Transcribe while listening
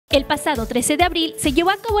El pasado 13 de abril se llevó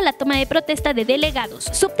a cabo la toma de protesta de delegados,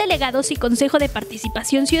 subdelegados y Consejo de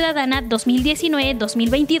Participación Ciudadana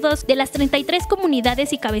 2019-2022 de las 33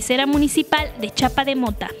 comunidades y cabecera municipal de Chapa De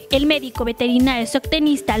Mota. El médico veterinario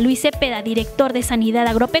zootecnista Luis Cepeda, director de Sanidad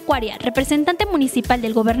Agropecuaria, representante municipal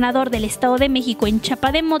del gobernador del Estado de México en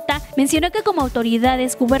Chapa De Mota, mencionó que como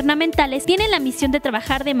autoridades gubernamentales tienen la misión de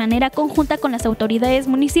trabajar de manera conjunta con las autoridades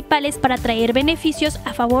municipales para traer beneficios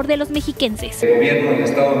a favor de los mexiquenses. El gobierno del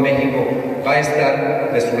Estado de México va a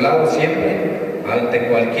estar de su lado siempre ante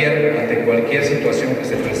cualquier situación que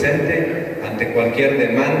se presente, ante cualquier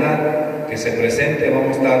demanda que se presente.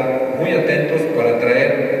 Vamos a estar muy atentos para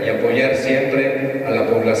traer y apoyar siempre a la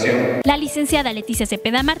población. La licenciada Leticia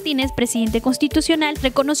Cepeda Martínez, presidente constitucional,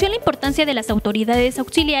 reconoció la importancia de las autoridades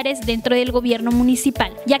auxiliares dentro del gobierno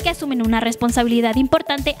municipal, ya que asumen una responsabilidad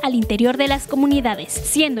importante al interior de las comunidades,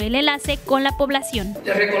 siendo el enlace con la población.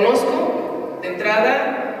 Les reconozco de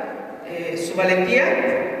entrada su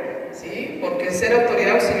valentía, ¿sí? Porque ser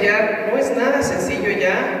autoridad auxiliar no es nada sencillo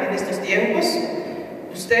ya en estos tiempos.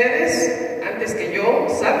 Ustedes, antes que yo,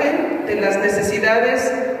 saben de las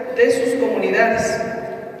necesidades de sus comunidades.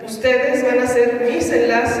 Ustedes van a ser mis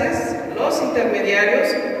enlaces, los intermediarios,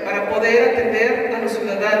 para poder atender a los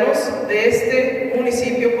ciudadanos de este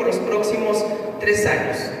municipio por los próximos 3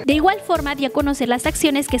 años. De igual forma, dio a conocer las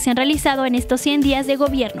acciones que se han realizado en estos 100 días de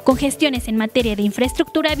gobierno, con gestiones en materia de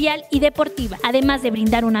infraestructura vial y deportiva, además de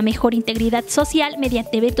brindar una mejor integridad social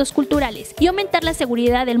mediante eventos culturales y aumentar la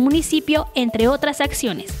seguridad del municipio, entre otras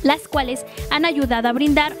acciones, las cuales han ayudado a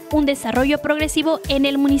brindar un desarrollo progresivo en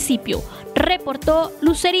el municipio, reportó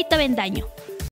Lucerita Bendaño.